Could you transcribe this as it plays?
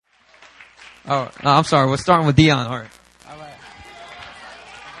Oh, no, I'm sorry. We're starting with Dion. All right. All right.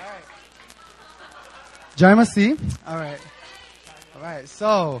 Jaimasi. All right. All right.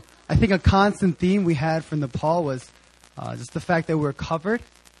 So I think a constant theme we had from Nepal was just the fact that we're covered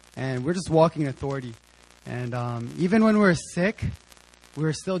and we're just walking in authority. And even when we're sick, we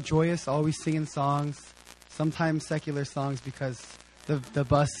were still joyous, always singing songs, sometimes secular songs because the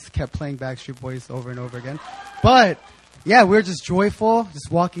bus kept playing Backstreet Boys over and over again. But yeah, we're just joyful,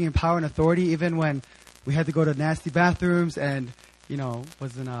 just walking in power and authority, even when we had to go to nasty bathrooms and,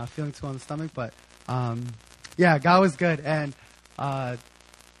 wasn't feeling too on the stomach. But yeah, God was good. And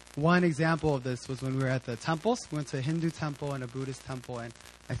one example of this was when we were at the temples. We went to a Hindu temple and a Buddhist temple. And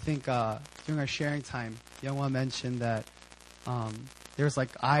I think during our sharing time, Youngwon mentioned that there was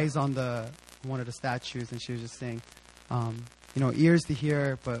like eyes on one of the statues. And she was just saying, ears to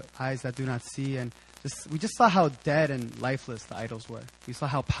hear, but eyes that do not see. And we just saw how dead and lifeless the idols were. We saw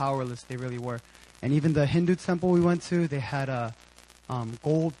how powerless they really were. And even the Hindu temple we went to, they had a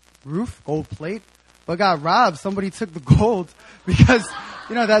gold roof, gold plate, but got robbed. Somebody took the gold because,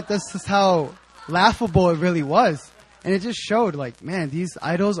 that's just how laughable it really was. And it just showed, man, these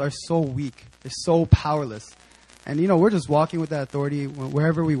idols are so weak. They're so powerless. And, we're just walking with that authority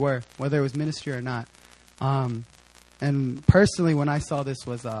wherever we were, whether it was ministry or not. And personally, when I saw this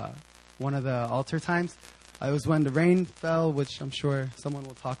was one of the altar times. It was when the rain fell, which I'm sure someone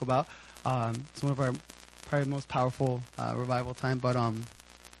will talk about. It's one of our probably most powerful revival time. But I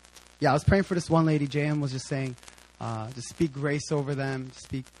was praying for this one lady. JM was just saying, just speak grace over them,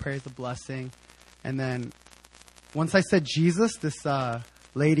 speak prayers of blessing. And then once I said Jesus, this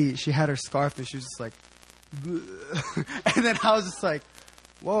lady, she had her scarf and she was just like, and then I was just like,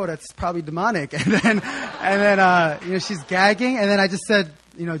 whoa, that's probably demonic. And then she's gagging. And then I just said,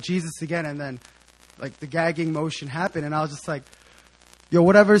 Jesus again. And then the gagging motion happened. And I was just like,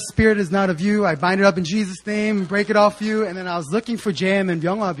 whatever spirit is not of you, I bind it up in Jesus' name and break it off you. And then I was looking for JM and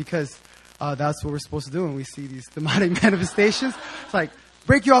Byungwa because that's what we're supposed to do when we see these demonic manifestations. It's like,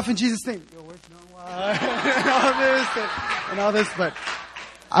 break you off in Jesus' name. Where's Byungwa? and all this. But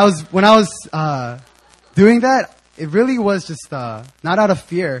when I was doing that, it really was just not out of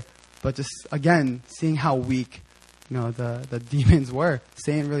fear, but just, again, seeing how weak, the demons were.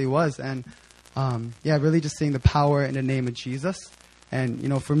 Satan really was. And, really just seeing the power in the name of Jesus.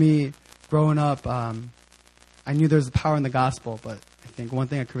 And, for me, growing up, I knew there was power in the gospel, but I think one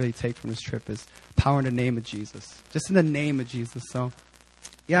thing I could really take from this trip is power in the name of Jesus. Just in the name of Jesus. So,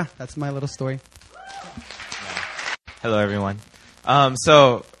 yeah, that's my little story. Hello, everyone.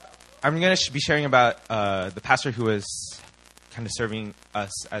 So I'm going to be sharing about the pastor who was kind of serving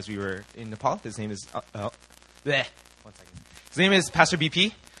us as we were in Nepal. His name is... one second. His name is Pastor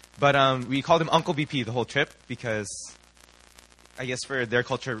BP, but we called him Uncle BP the whole trip because I guess for their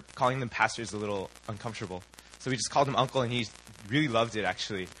culture, calling them pastors is a little uncomfortable. So we just called him Uncle, and he really loved it,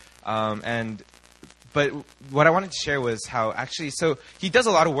 actually. But what I wanted to share was how actually... So he does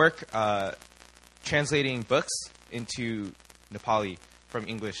a lot of work translating books into Nepali from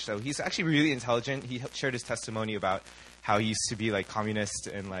English. So he's actually really intelligent. He shared his testimony about how he used to be communist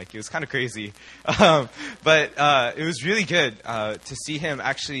and it was kind of crazy. But it was really good to see him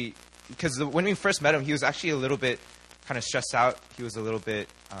actually, because when we first met him, he was actually a little bit kind of stressed out. He was a little bit,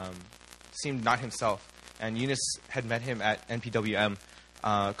 seemed not himself. And Eunice had met him at NPWM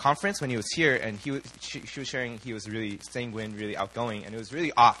conference when he was here, and she was sharing he was really sanguine, really outgoing, and it was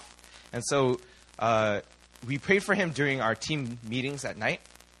really off. And so we prayed for him during our team meetings at night,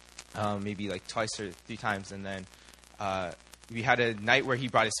 maybe twice or three times. And then we had a night where he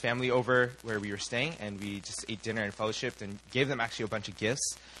brought his family over where we were staying, and we just ate dinner and fellowshipped and gave them actually a bunch of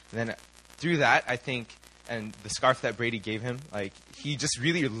gifts. And then through that, I think, and the scarf that Brady gave him, he just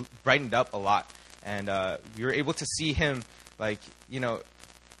really brightened up a lot. And we were able to see him, it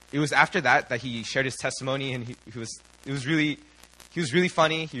was after that he shared his testimony, and he was really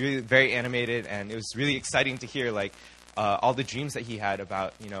funny. He was very animated, and it was really exciting to hear all the dreams that he had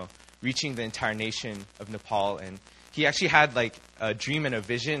about reaching the entire nation of Nepal. And he actually had a dream and a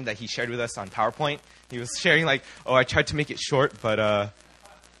vision that he shared with us on PowerPoint. He was sharing I tried to make it short, but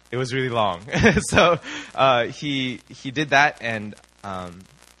it was really long. So he did that, and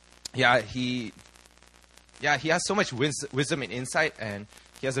he has so much wisdom and insight, and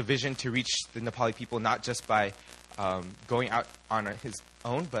he has a vision to reach the Nepali people not just by going out on his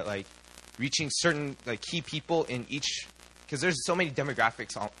own, but reaching certain key people in each, because there's so many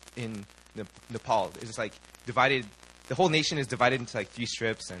demographics in Nepal. It's just divided. The whole nation is divided into 3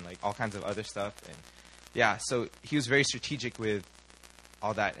 strips and all kinds of other stuff. And so he was very strategic with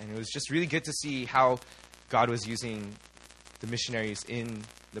all that, and it was just really good to see how God was using the missionaries in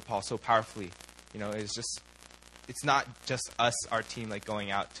Nepal so powerfully. It's not just us, our team, like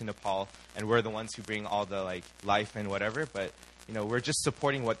going out to Nepal, and we're the ones who bring all the like life and whatever. But we're just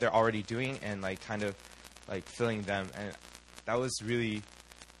supporting what they're already doing and like kind of like filling them. And that was really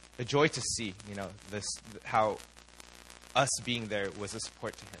a joy to see. How us being there was a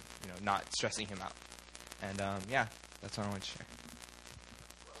support to him. Not stressing him out. And that's what I want to share.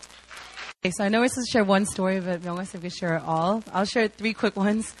 Okay, so I know we're supposed to share one story, but Myung-wha said we could share it all. I'll share 3 quick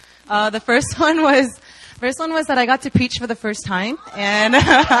ones. The first one was that I got to preach for the first time, and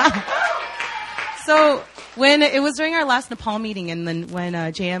so when it was during our last Nepal meeting, and then when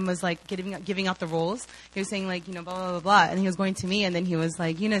JM was like giving out the roles, he was saying like blah blah blah blah, and he was going to me, and then he was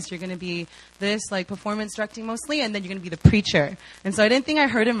like, Eunice, you're going to be this like performance directing mostly, and then you're going to be the preacher. And so I didn't think I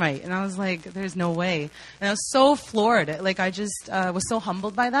heard him right, and I was like, there's no way. And I was so floored, like I just was so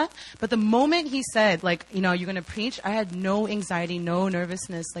humbled by that. But the moment he said like you're going to preach, I had no anxiety, no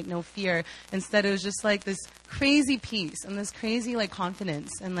nervousness, like no fear. Instead, it was just like this crazy peace and this crazy like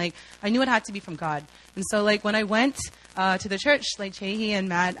confidence, and like I knew it had to be from God. And so like when I went to the church, like Chehi and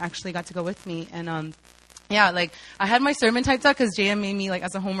Matt actually got to go with me, and like I had my sermon typed up because JM made me like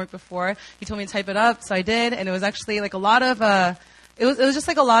as a homework before. He told me to type it up, so I did, and it was actually like a lot of it was just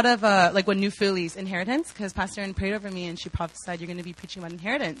like a lot of like what New Philly's inheritance, because Pastor Erin prayed over me and she prophesied you're going to be preaching about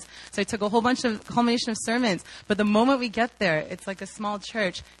inheritance. So I took a whole bunch of culmination of sermons, but the moment we get there, it's like a small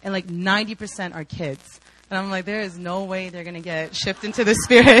church and like 90% are kids. And I'm like, there is no way they're going to get shipped into the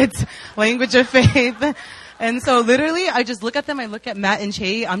Spirit, language of faith. And so literally, I just look at them. I look at Matt and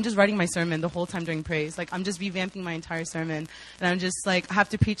Che. I'm just writing my sermon the whole time during praise. Like, I'm just revamping my entire sermon. And I'm just like, I have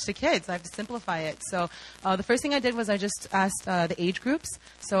to preach to kids. I have to simplify it. So the first thing I did was I just asked the age groups.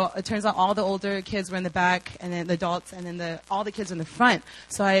 So it turns out all the older kids were in the back, and then the adults, and then all the kids were in the front.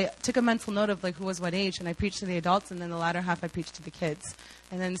 So I took a mental note of like who was what age, and I preached to the adults, and then the latter half I preached to the kids.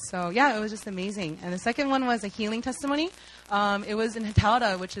 And then so, it was just amazing. And the second one was a healing testimony. It was in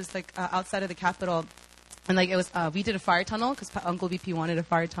Hataura, which is like outside of the capital. And like it was, we did a fire tunnel because Uncle BP wanted a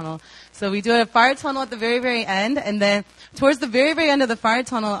fire tunnel. So we did a fire tunnel at the very, very end. And then towards the very, very end of the fire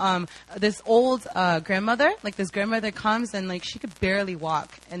tunnel, this old grandmother comes, and like she could barely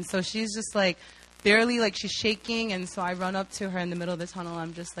walk. And so she's just like, barely, like she's shaking, and so I run up to her in the middle of the tunnel.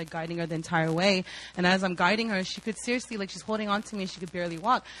 I'm just like guiding her the entire way, and as I'm guiding her, she could seriously, like she's holding on to me, and she could barely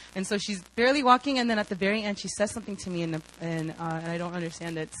walk. And so she's barely walking, and then at the very end she says something to me, and I don't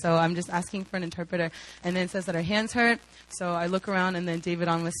understand it, so I'm just asking for an interpreter. And then it says that her hands hurt, so I look around, and then David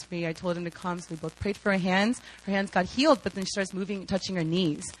on was free. I told him to come, so we both prayed for her hands. Her hands got healed, but then she starts moving, touching her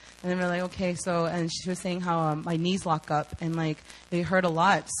knees, and then we're like, okay. So, and she was saying how my knees lock up, and like they hurt a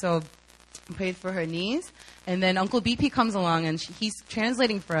lot. So prayed for her knees, and then Uncle BP comes along, and he's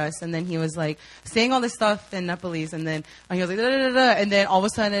translating for us, and then he was like saying all this stuff in Nepalese, and then he was like da, da, da, da, and then all of a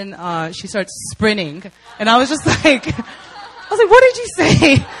sudden she starts sprinting, and I was just like what did you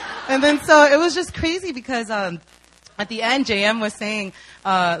say? And then so it was just crazy because at the end, JM was saying,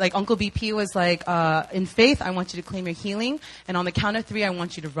 like Uncle BP was like, in faith, I want you to claim your healing, and on the count of 3, I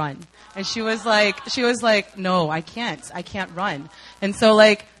want you to run. And she was like, no, I can't run. And so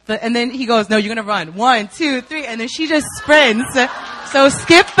like, and then he goes, no, you're gonna run. 1, 2, 3, and then she just sprints. So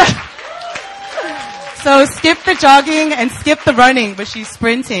skip the jogging and skip the running, but she's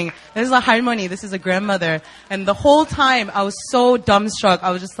sprinting. This is a harmony. This is a grandmother. And the whole time, I was so dumbstruck.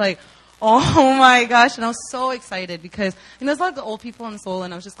 I was just like, oh my gosh. And I was so excited because, there's a lot of the old people in Seoul,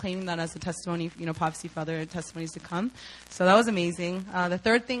 and I was just claiming that as a testimony, prophecy for other testimonies to come. So that was amazing. The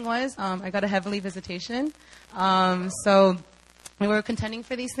third thing was, I got a heavenly visitation. So we were contending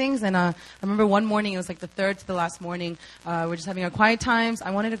for these things, and I remember one morning, it was like the third to the last morning, we're just having our quiet times. I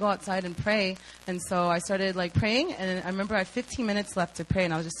wanted to go outside and pray, and so I started like praying, and I remember I had 15 minutes left to pray,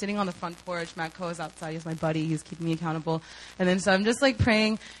 and I was just sitting on the front porch. Matt Coe is outside, he's my buddy, he's keeping me accountable, and then so I'm just like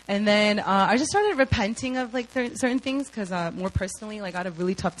praying, and then I just started repenting of like certain things, because more personally, like I had a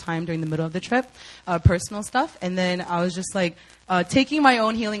really tough time during the middle of the trip, personal stuff, and then I was just like, taking my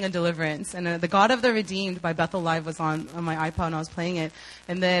own healing and deliverance. And The God of the Redeemed by Bethel Live was on my iPod, and I was playing it.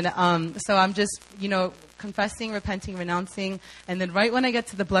 And then, so I'm just, confessing, repenting, renouncing. And then right when I get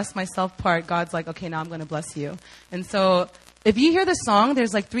to the bless myself part, God's like, okay, now I'm going to bless you. And so if you hear the song,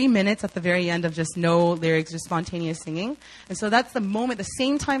 there's like 3 minutes at the very end of just no lyrics, just spontaneous singing. And so that's the moment, the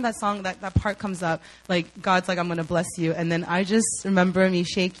same time that song, that part comes up, like God's like, I'm going to bless you. And then I just remember me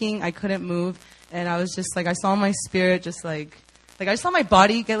shaking. I couldn't move. And I was just like, I saw my spirit just like I saw my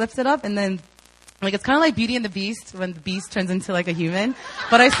body get lifted up, and then like it's kind of like Beauty and the Beast when the beast turns into like a human.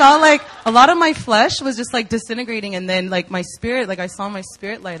 But I saw like a lot of my flesh was just like disintegrating, and then like my spirit, like I saw my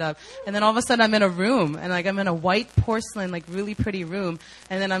spirit light up, and then all of a sudden I'm in a room, and like I'm in a white porcelain, like really pretty room,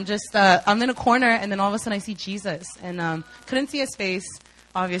 and then I'm just I'm in a corner, and then all of a sudden I see Jesus, and couldn't see his face,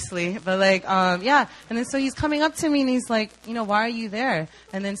 obviously, but like yeah, and then so he's coming up to me and he's like, you know, why are you there?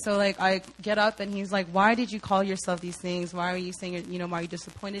 And then so like I get up and he's like, why did you call yourself these things? Why are you saying, you know, why are you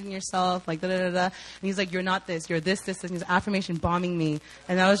disappointed in yourself? Like da da da da. And he's like, you're not this, you're this, and he's affirmation bombing me,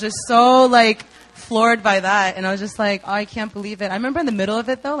 and I was just so like floored by that, and I was just like, oh, I can't believe it. I remember in the middle of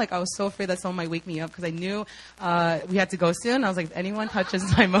it though, like I was so afraid that someone might wake me up because I knew we had to go soon. I was like, if anyone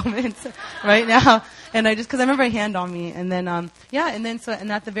touches my moment right now, and I just because I remember a hand on me, and then yeah, and then so.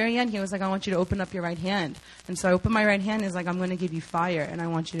 And at the very end, he was like, I want you to open up your right hand. And so I opened my right hand. He's like, I'm going to give you fire, and I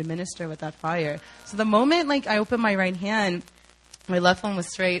want you to minister with that fire. So the moment like I opened my right hand, my left one was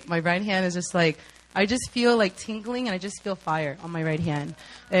straight. My right hand is just like, I just feel like tingling, and I just feel fire on my right hand.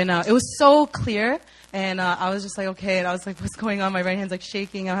 And it was so clear. And I was just like, okay. And I was like, what's going on? My right hand's like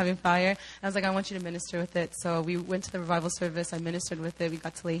shaking. I'm having fire. And I was like, I want you to minister with it. So we went to the revival service. I ministered with it. We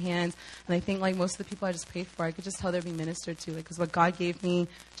got to lay hands. And I think like most of the people I just prayed for, I could just tell they're being ministered to. Because what God gave me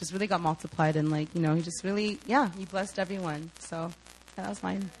just really got multiplied. And like, you know, he just really, yeah, he blessed everyone. So yeah, that was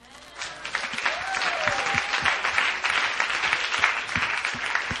mine.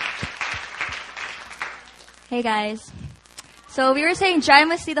 Hey guys. So we were saying Jai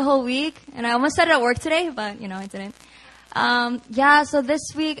must see the whole week, and I almost said it at work today, but you know I didn't. Yeah, so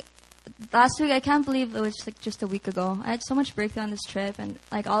last week, I can't believe it was just a week ago. I had so much breakthrough on this trip, and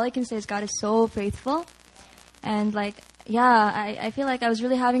like all I can say is God is so faithful, and like yeah, I feel like I was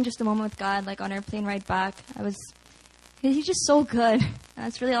really having just a moment with God, like on our plane ride back. He's just so good.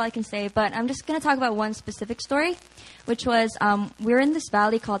 That's really all I can say. But I'm just gonna talk about one specific story, which was we were in this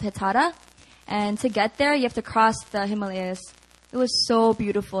valley called Hetara. And to get there, you have to cross the Himalayas. It was so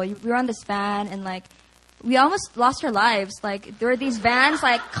beautiful. We were on this van, and like, we almost lost our lives. Like, there were these vans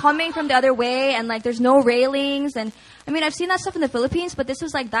like coming from the other way, and like, there's no railings. And I mean, I've seen that stuff in the Philippines, but this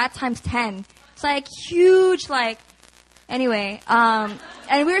was like that times 10. It's like huge, like, anyway.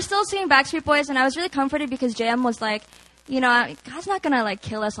 And we were still singing Backstreet Boys, and I was really comforted because JM was like, you know, God's not gonna like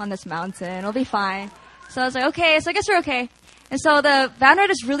kill us on this mountain. It'll be fine. So I was like, okay. So I guess we're okay. And so the van ride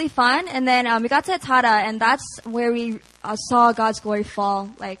is really fun. And then we got to Etara, and that's where we saw God's glory fall.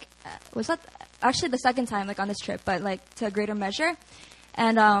 Like, was that actually the second time, like, on this trip, but, like, to a greater measure.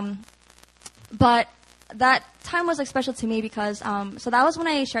 And, but that time was, like, special to me because, so that was when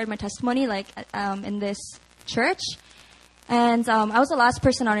I shared my testimony, like, in this church. And I was the last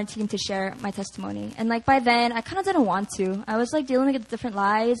person on our team to share my testimony. And, like, by then, I kind of didn't want to. I was, like, dealing with different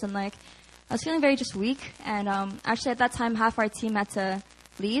lies, and, like, I was feeling very just weak, and actually at that time, half our team had to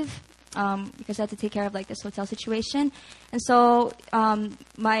leave because I had to take care of like this hotel situation, and so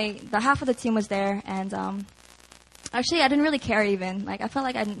the half of the team was there, and actually I didn't really care even. Like I felt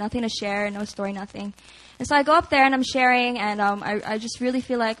like I had nothing to share, no story, nothing. And so I go up there and I'm sharing, and I just really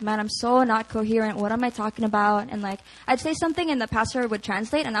feel like, man, I'm so not coherent. What am I talking about? And like I'd say something, and the pastor would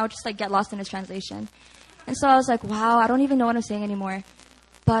translate, and I would just like get lost in his translation. And so I was like, wow, I don't even know what I'm saying anymore.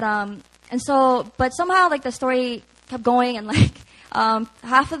 But somehow, like, the story kept going, and, like,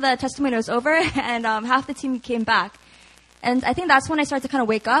 half of the testimony was over, and half the team came back. And I think that's when I started to kind of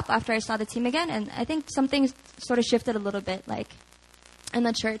wake up after I saw the team again, and I think something sort of shifted a little bit, like, in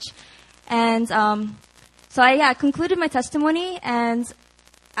the church. And so I concluded my testimony, and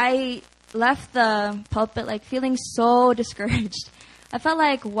I left the pulpit, like, feeling so discouraged. I felt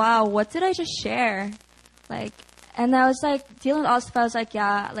like, wow, what did I just share? Like... And I was like dealing with all stuff. I was like,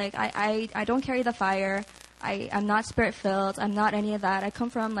 yeah, like I don't carry the fire. I'm not spirit filled. I'm not any of that. I come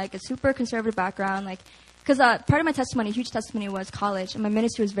from like a super conservative background, like because part of my testimony, a huge testimony, was college, and my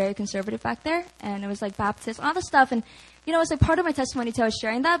ministry was very conservative back there, and it was like Baptist, all this stuff, and you know, it was like part of my testimony too. I was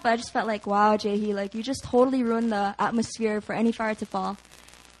sharing that, but I just felt like, wow, Jahi, like you just totally ruined the atmosphere for any fire to fall.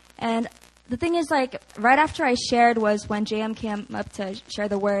 And the thing is, like right after I shared was when JM came up to share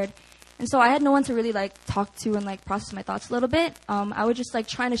the word. And so I had no one to really, like, talk to and, like, process my thoughts a little bit. I was just, like,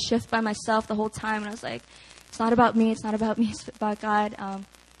 trying to shift by myself the whole time. And I was like, it's not about me. It's not about me. It's about God.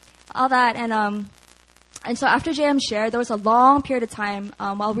 All that. And so after JM shared, there was a long period of time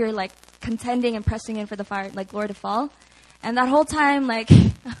while we were, like, contending and pressing in for the fire, like, glory to fall. And that whole time, like,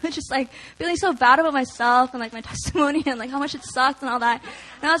 I was just, like, feeling so bad about myself and, like, my testimony and, like, how much it sucked and all that.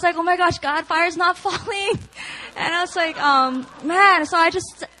 And I was like, oh, my gosh, God, fire's not falling. And I was like, man. So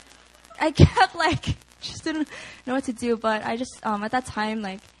I kept, like, just didn't know what to do, but I just, at that time,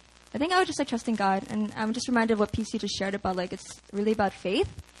 like, I think I was just, like, trusting God, and I'm just reminded of what PC just shared about, like, it's really about faith,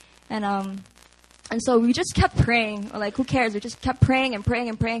 and And so we just kept praying. We're like, who cares? We just kept praying and praying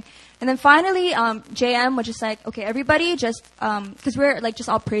and praying. And then finally, JM was just like, okay, everybody just, because we were like just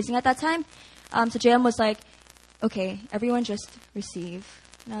all praising at that time. So JM was like, okay, everyone just receive.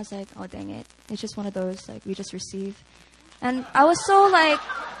 And I was like, oh, dang it. It's just one of those, like, we just receive. And I was so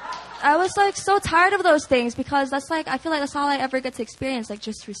tired of those things because that's like, I feel like that's all I ever get to experience, like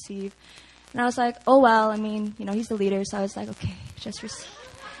just receive. And I was like, oh, well, I mean, he's the leader. So I was like, okay, just receive.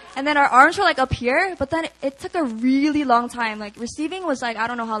 And then our arms were like up here, but then it took a really long time. Like receiving was like, I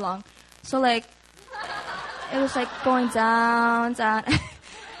don't know how long. So like, it was like going down.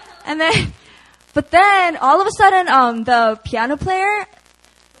 But then all of a sudden, the piano player,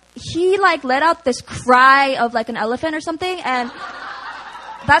 he like let out this cry of like an elephant or something. And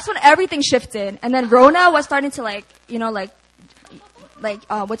that's when everything shifted. And then Rona was starting to like,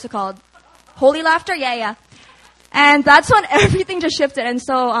 what's it called? Holy laughter? Yeah. And that's when everything just shifted. And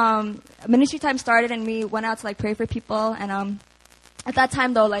so, ministry time started and we went out to like pray for people. And, at that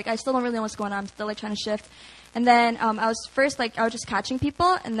time though, like I still don't really know what's going on. I'm still like trying to shift. And then, I was just catching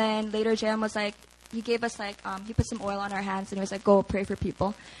people. And then later Jam was like, he gave us like, he put some oil on our hands and he was like, go pray for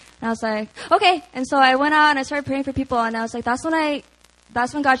people. And I was like, okay. And so I went out and I started praying for people. And I was like, that's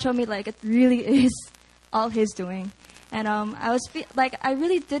when God showed me like it really is all His doing. And, I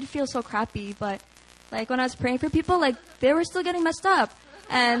really did feel so crappy, but like when I was praying for people, like they were still getting messed up.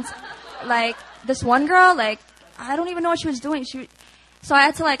 And like this one girl, like I don't even know what she was doing. So I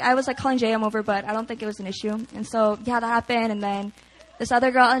had to I was like calling JM over, but I don't think it was an issue. And so yeah, that happened. And then this other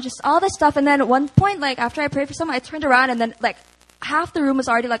girl and just all this stuff. And then at one point, like after I prayed for someone, I turned around and then like half the room was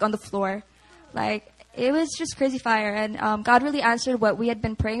already like on the floor. Like it was just crazy fire. And God really answered what we had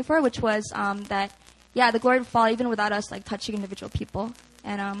been praying for, which was that the glory would fall even without us like touching individual people.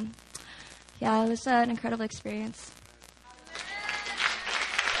 And it was an incredible experience.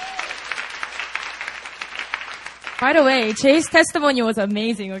 By the way, Jay's testimony was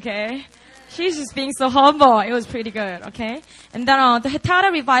amazing, okay? She's just being so humble. It was pretty good, okay? And then the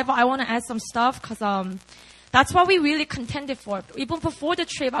Hetara revival, I want to add some stuff because that's what we really contended for. Even before the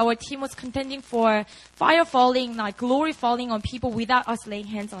trip, our team was contending for fire falling, like glory falling on people without us laying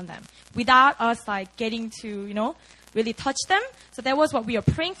hands on them, without us like getting to, really touch them. So that was what we were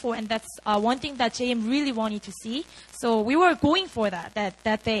praying for, and that's one thing that JM really wanted to see. So we were going for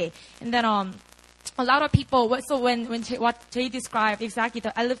that day. And then a lot of people, so when what Jay described, exactly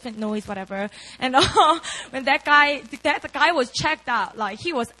the elephant noise, whatever, and when the guy was checked out, like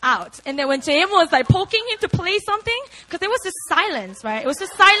he was out. And then when JM was like poking him to play something, because there was this silence, right? It was the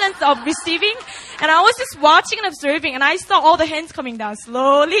silence of receiving, and I was just watching and observing, and I saw all the hands coming down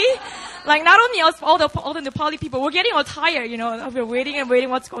slowly. Like not only us, all the Nepali people, we're getting all tired, we're waiting and waiting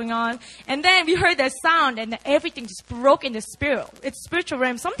what's going on. And then we heard that sound and everything just broke in the spirit. It's spiritual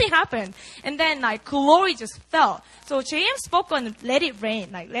realm. Something happened. And then like glory just fell. So JM spoke on let it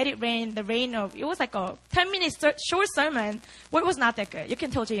rain, the rain of, it was like a 10-minute short sermon. Well, it was not that good. You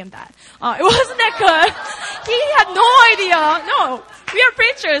can tell JM that. It wasn't that good. He had no idea. No, we are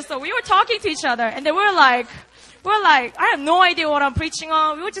preachers. So we were talking to each other and they were like, I have no idea what I'm preaching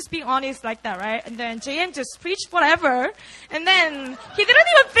on. We were just being honest like that, right? And then JM just preached whatever. And then he didn't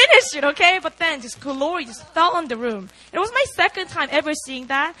even finish it, okay? But then just glory just fell on the room. It was my second time ever seeing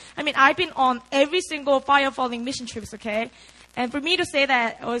that. I mean, I've been on every single fire falling mission trips, okay? And for me to say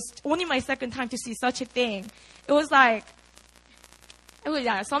that it was only my second time to see such a thing, it was like,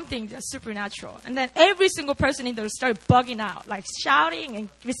 something just supernatural. And then every single person in there started bugging out, like shouting and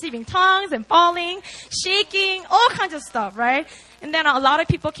receiving tongues and falling, shaking, all kinds of stuff, right? And then a lot of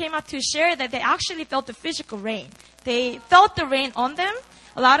people came up to share that they actually felt the physical rain. They felt the rain on them.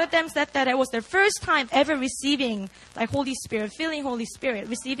 A lot of them said that it was their first time ever receiving like Holy Spirit, feeling Holy Spirit,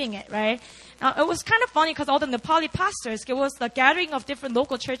 receiving it, right? It was kind of funny because all the Nepali pastors, it was the gathering of different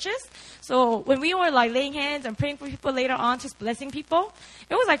local churches. So when we were like laying hands and praying for people later on, just blessing people,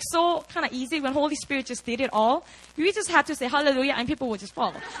 it was like so kind of easy when Holy Spirit just did it all. We just had to say hallelujah and people would just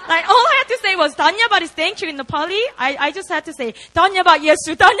follow. Like all I had to say was Dhanyabad is thank you in Nepali. I just had to say Dhanyabad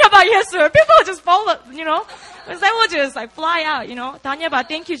Yesu, Dhanyabad Yesu. People would just follow, Because they would just like fly out, Dhanyabad,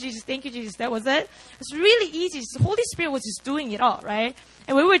 thank you Jesus, that was it. It's really easy. The Holy Spirit was just doing it all, right?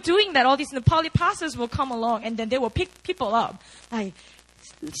 And when we were doing that, all these Nepali pastors will come along and then they will pick people up. Like,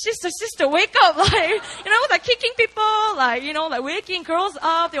 sister, wake up. Like, like kicking people, like waking girls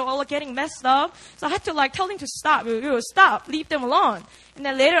up. They were all getting messed up. So I had to like tell them to stop. We will stop, leave them alone. And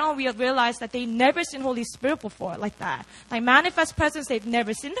then later on we realized that they never seen Holy Spirit before like that. Like manifest presence, they've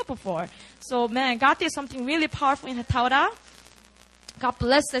never seen that before. So man, God did something really powerful in Hetaura. God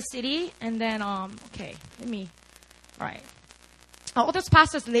bless the city. And then, all right. all those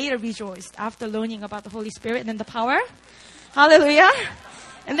pastors later rejoiced after learning about the Holy Spirit and the power. Hallelujah.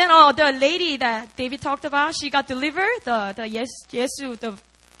 And then the lady that David talked about, she got delivered, the Yesu, the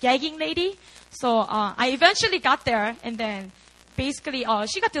gagging lady. So I eventually got there, and then basically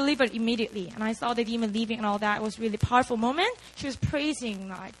she got delivered immediately. And I saw the demon leaving and all that. It was a really powerful moment. She was praising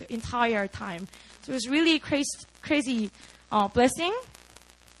like the entire time. So it was really crazy blessing.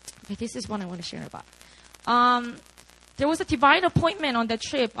 Okay, this is what I want to share about. There was a divine appointment on the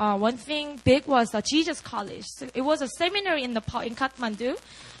trip. One thing big was Jesus College. So it was a seminary in Nepal, in Kathmandu.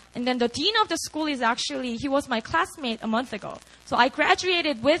 And then the dean of the school he was my classmate a month ago. So I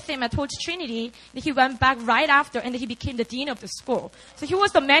graduated with him at Holy Trinity. And he went back right after, and then he became the dean of the school. So he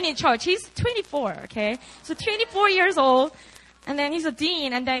was the man in charge. He's 24, okay? So 24 years old. And then he's a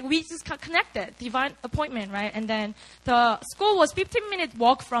dean, and then we just got connected. Divine appointment, right? And then the school was 15-minute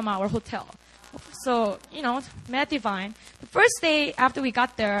walk from our hotel. So, mad divine. The first day after we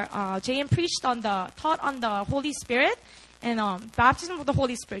got there, JM taught on the Holy Spirit, and baptism of the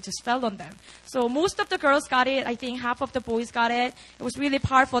Holy Spirit just fell on them. So most of the girls got it. I think half of the boys got it. It was really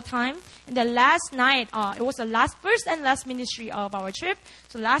powerful time. And the last night, it was the first and last ministry of our trip.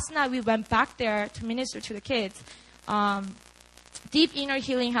 So last night we went back there to minister to the kids. Deep inner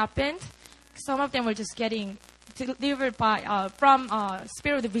healing happened. Some of them were just getting delivered from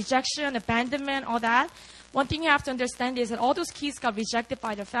spirit of rejection, abandonment, all that. One thing you have to understand is that all those kids got rejected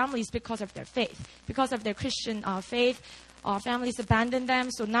by their families because of their faith, because of their Christian faith. Families abandoned them.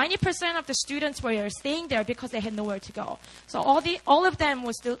 So 90% of the students were staying there because they had nowhere to go. So all of them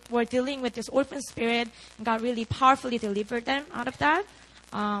were dealing with this orphan spirit, and God really powerfully delivered them out of that.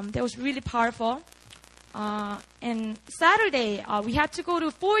 That was really powerful. And Saturday, we had to go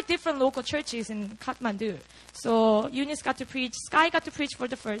to 4 different local churches in Kathmandu. So Eunice got to preach, Sky got to preach for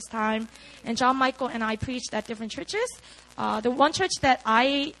the first time, and John Michael and I preached at different churches. The one church that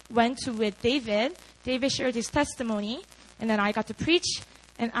I went to with David shared his testimony, and then I got to preach.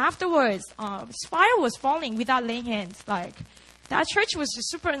 And afterwards, fire was falling without laying hands. Like, that church was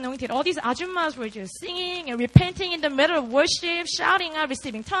just super anointed. All these ajumas were just singing and repenting in the middle of worship, shouting out,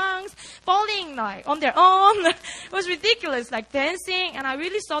 receiving tongues, falling like on their own. It was ridiculous, like dancing. And I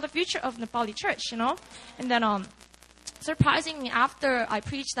really saw the future of Nepali church, And then, surprisingly, after I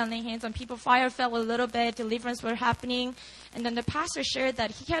preached and laid hands on people, fire fell a little bit, deliverance were happening. And then the pastor shared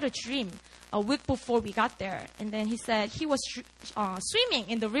that he had a dream a week before we got there. And then he said he was swimming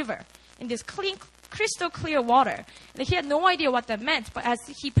in the river in this crystal clear water. And he had no idea what that meant, but as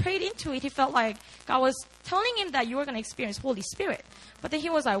he prayed into it, he felt like God was telling him that you were going to experience Holy Spirit. But then he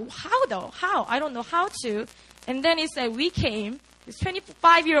was like, how though? How? I don't know how to. And then he said, we came, this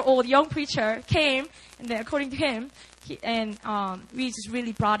 25-year-old young preacher came, and then according to him, we just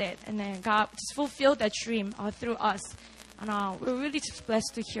really brought it. And then God just fulfilled that dream through us. And we're really just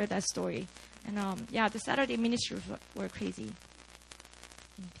blessed to hear that story. And the Saturday ministries were crazy.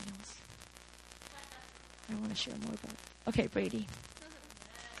 Anything else? I want to share more about it. Okay, Brady.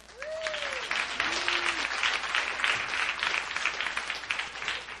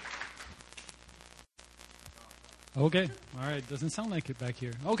 Okay. All right. Doesn't sound like it back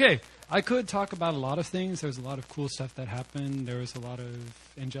here. Okay. I could talk about a lot of things. There's a lot of cool stuff that happened. There was a lot of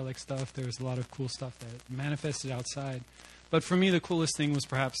angelic stuff. There was a lot of cool stuff that manifested outside. But for me, the coolest thing was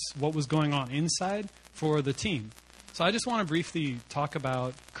perhaps what was going on inside for the team. So I just want to briefly talk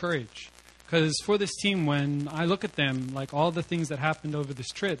about courage. Because for this team, when I look at them, like all the things that happened over this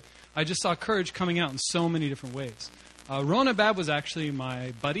trip, I just saw courage coming out in so many different ways. Rona Bab was actually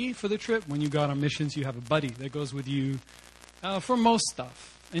my buddy for the trip. When you go out on missions, you have a buddy that goes with you for most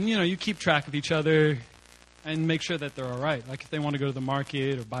stuff. And, you keep track of each other and make sure that they're all right. Like if they want to go to the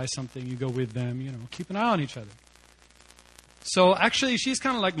market or buy something, you go with them, keep an eye on each other. So actually, she's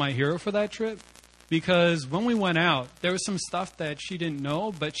kind of like my hero for that trip. Because when we went out, there was some stuff that she didn't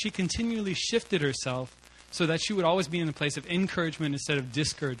know, but she continually shifted herself so that she would always be in a place of encouragement instead of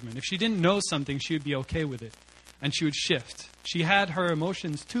discouragement. If she didn't know something, she would be okay with it. And she would shift. She had her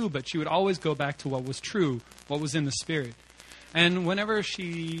emotions too, but she would always go back to what was true, what was in the spirit. And whenever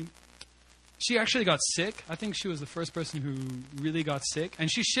she actually got sick, I think she was the first person who really got sick,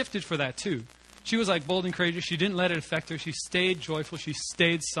 and she shifted for that too. She was like bold and courageous. She didn't let it affect her. She stayed joyful. She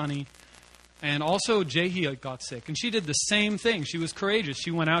stayed sunny. And also, Jehi got sick. And she did the same thing. She was courageous. She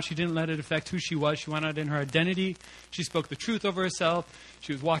went out. She didn't let it affect who she was. She went out in her identity. She spoke the truth over herself.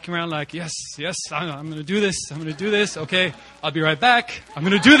 She was walking around like, yes, I'm going to do this. I'm going to do this. Okay, I'll be right back. I'm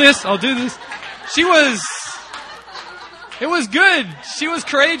going to do this. I'll do this. It was good. She was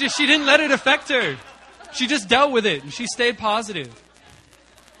courageous. She didn't let it affect her. She just dealt with it. And she stayed positive.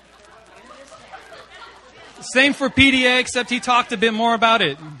 Same for PDA, except he talked a bit more about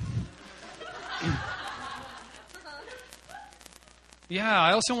it. Yeah,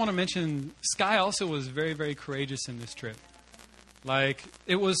 I also want to mention Sky also was very, very courageous in this trip. Like,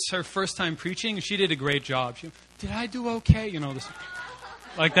 it was her first time preaching. She did a great job. Did I do okay? You know,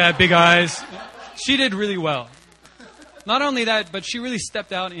 like that, big eyes. She did really well. Not only that, but she really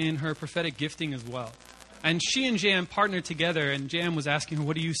stepped out in her prophetic gifting as well. And she and JM partnered together, and JM was asking her,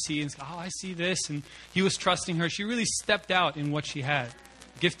 what do you see? And I see this. And he was trusting her. She really stepped out in what she had,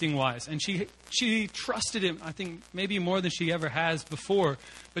 gifting-wise. And she trusted him, I think, maybe more than she ever has before.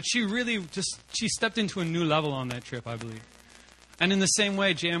 But she really she stepped into a new level on that trip, I believe. And in the same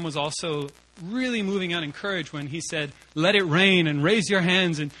way, JM was also really moving out in courage when he said, let it rain and raise your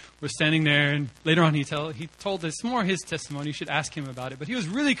hands. And we're standing there. And later on, he told us more his testimony. You should ask him about it. But he was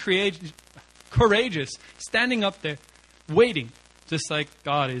really courageous, standing up there, waiting. Just like,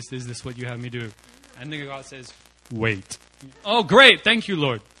 God, is this what you have me do? And then God says, wait. Oh, great. Thank you,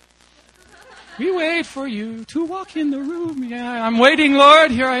 Lord. We wait for you to walk in the room. Yeah, I'm waiting, Lord.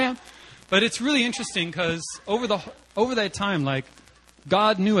 Here I am. But it's really interesting because over that time, like,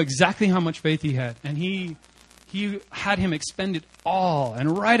 God knew exactly how much faith he had. And he had him expend it all.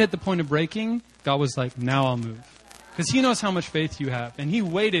 And right at the point of breaking, God was like, now I'll move. Because he knows how much faith you have. And he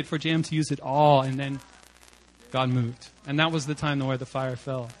waited for JM to use it all. And then God moved. And that was the time where the fire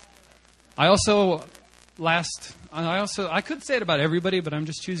fell. I could say it about everybody, but I'm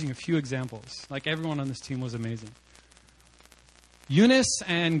just choosing a few examples. Like, everyone on this team was amazing. Eunice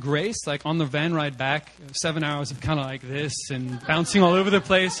and Grace, like on the van ride back, 7 hours of kind of like this and bouncing all over the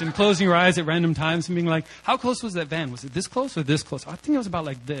place and closing your eyes at random times and being like, how close was that van? Was it this close or this close? I think it was about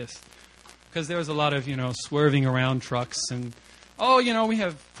like this. Because there was a lot of, swerving around trucks and, we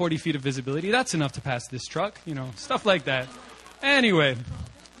have 40 feet of visibility. That's enough to pass this truck, stuff like that. Anyway,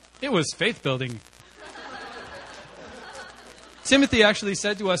 it was faith building. Timothy actually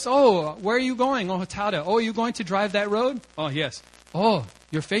said to us, oh, where are you going? Oh, Tada. Oh, are you going to drive that road? Oh, yes. Oh,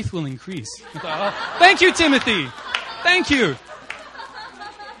 your faith will increase. I thought, oh, thank you, Timothy. Thank you.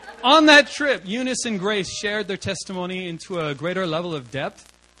 On that trip, Eunice and Grace shared their testimony into a greater level of depth.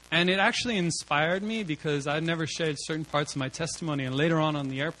 And it actually inspired me because I'd never shared certain parts of my testimony. And later on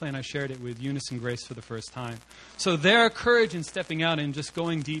the airplane, I shared it with Eunice and Grace for the first time. So their courage in stepping out and just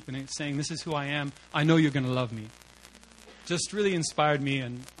going deep and saying, this is who I am. I know you're going to love me. Just really inspired me,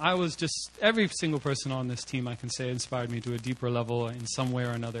 and every single person on this team, I can say, inspired me to a deeper level in some way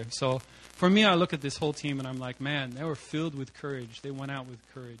or another. So for me, I look at this whole team and I'm like, man, they were filled with courage. They went out with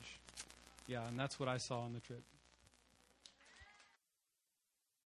courage. Yeah, and that's what I saw on the trip.